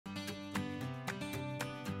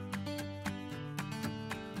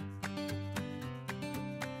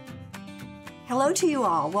Hello to you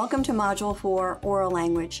all. Welcome to Module 4, Oral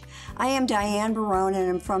Language. I am Diane Barone and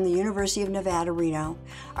I'm from the University of Nevada, Reno.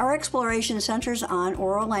 Our exploration centers on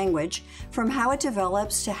oral language, from how it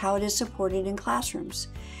develops to how it is supported in classrooms.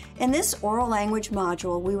 In this oral language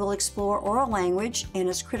module, we will explore oral language and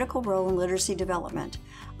its critical role in literacy development.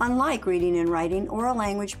 Unlike reading and writing, oral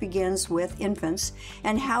language begins with infants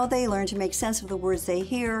and how they learn to make sense of the words they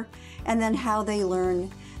hear, and then how they learn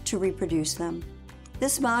to reproduce them.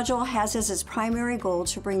 This module has as its primary goal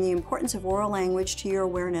to bring the importance of oral language to your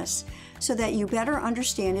awareness so that you better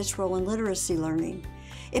understand its role in literacy learning.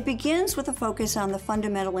 It begins with a focus on the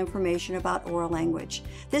fundamental information about oral language.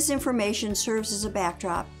 This information serves as a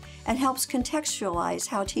backdrop and helps contextualize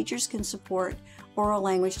how teachers can support oral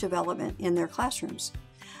language development in their classrooms.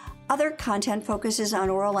 Other content focuses on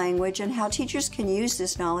oral language and how teachers can use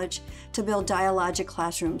this knowledge to build dialogic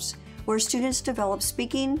classrooms, where students develop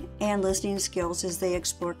speaking and listening skills as they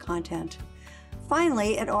explore content.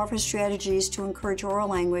 Finally, it offers strategies to encourage oral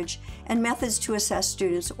language and methods to assess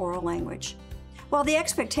students' oral language. While the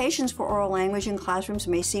expectations for oral language in classrooms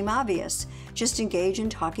may seem obvious, just engage in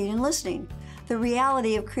talking and listening. The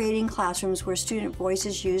reality of creating classrooms where student voice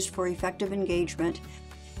is used for effective engagement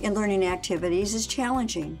in learning activities is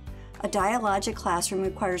challenging. A dialogic classroom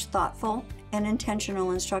requires thoughtful and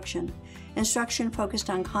intentional instruction focused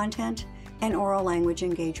on content and oral language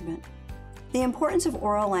engagement. The importance of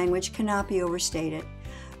oral language cannot be overstated.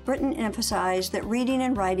 Britton emphasized that reading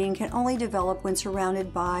and writing can only develop when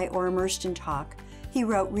surrounded by or immersed in talk. He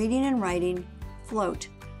wrote, "Reading and writing float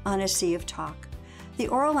on a sea of talk." The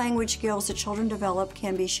oral language skills that children develop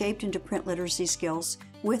can be shaped into print literacy skills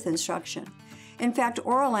with instruction. In fact,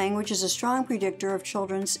 oral language is a strong predictor of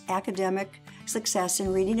children's academic success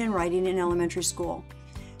in reading and writing in elementary school.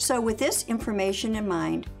 So with this information in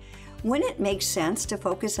mind, wouldn't it make sense to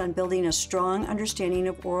focus on building a strong understanding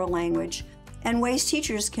of oral language and ways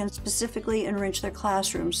teachers can specifically enrich their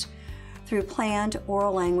classrooms through planned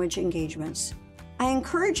oral language engagements? I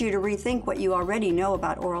encourage you to rethink what you already know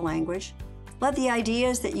about oral language. Let the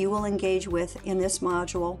ideas that you will engage with in this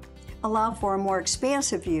module allow for a more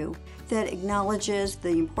expansive view that acknowledges the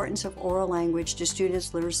importance of oral language to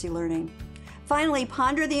students' literacy learning. Finally,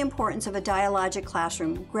 ponder the importance of a dialogic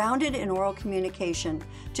classroom grounded in oral communication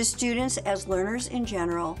to students as learners in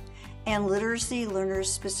general and literacy learners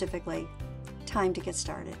specifically. Time to get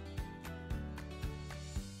started.